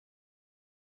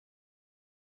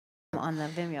on the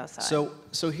Vimeo side?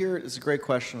 So here is a great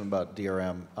question about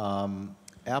DRM.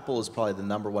 Apple is probably the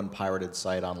 #1 pirated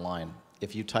site online.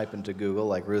 If you type into Google,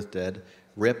 like Ruth did,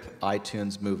 rip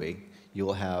iTunes movie, you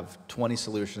will have 20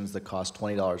 solutions that cost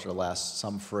 $20 or less,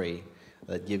 some free,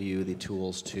 that give you the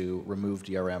tools to remove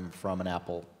DRM from an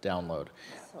Apple download,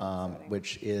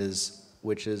 which is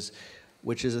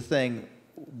a thing.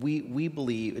 We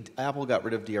believe Apple got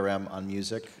rid of DRM on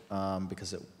music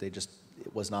because it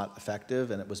was not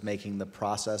effective, and it was making the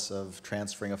process of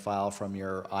transferring a file from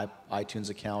your iTunes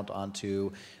account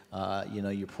onto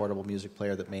your portable music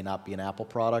player that may not be an Apple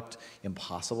product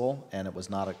impossible, and it was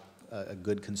not a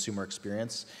good consumer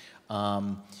experience.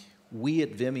 We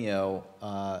at Vimeo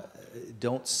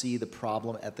don't see the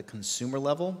problem at the consumer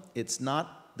level. It's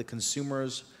not the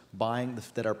consumers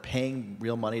that are paying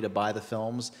real money to buy the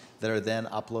films that are then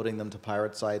uploading them to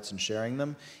pirate sites and sharing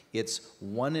them. It's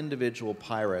one individual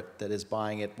pirate that is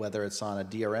buying it, whether it's on a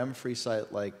DRM-free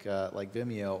site like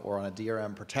Vimeo or on a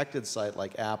DRM-protected site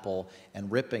like Apple, and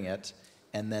ripping it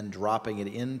and then dropping it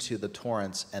into the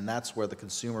torrents, and that's where the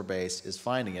consumer base is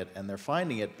finding it, and they're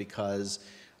finding it because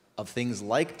of things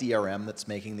like DRM that's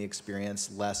making the experience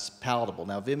less palatable.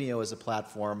 Now, Vimeo as a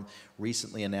platform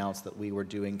recently announced that we were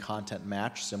doing content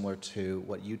match, similar to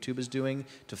what YouTube is doing,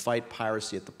 to fight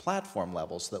piracy at the platform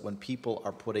level, so that when people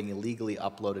are putting illegally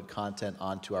uploaded content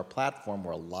onto our platform,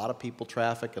 where a lot of people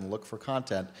traffic and look for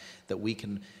content, that we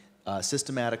can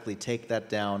systematically take that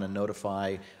down and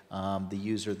notify the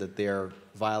user that they're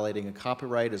violating a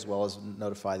copyright, as well as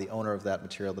notify the owner of that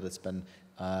material that it's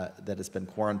been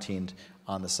quarantined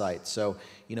on the site. So,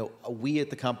 we at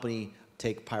the company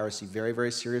take piracy very,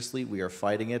 very seriously. We are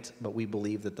fighting it, but we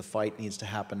believe that the fight needs to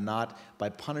happen not by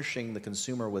punishing the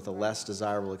consumer with a less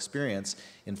desirable experience.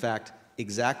 In fact,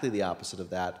 exactly the opposite of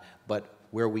that, but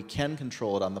where we can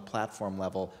control it on the platform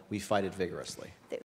level, we fight it vigorously.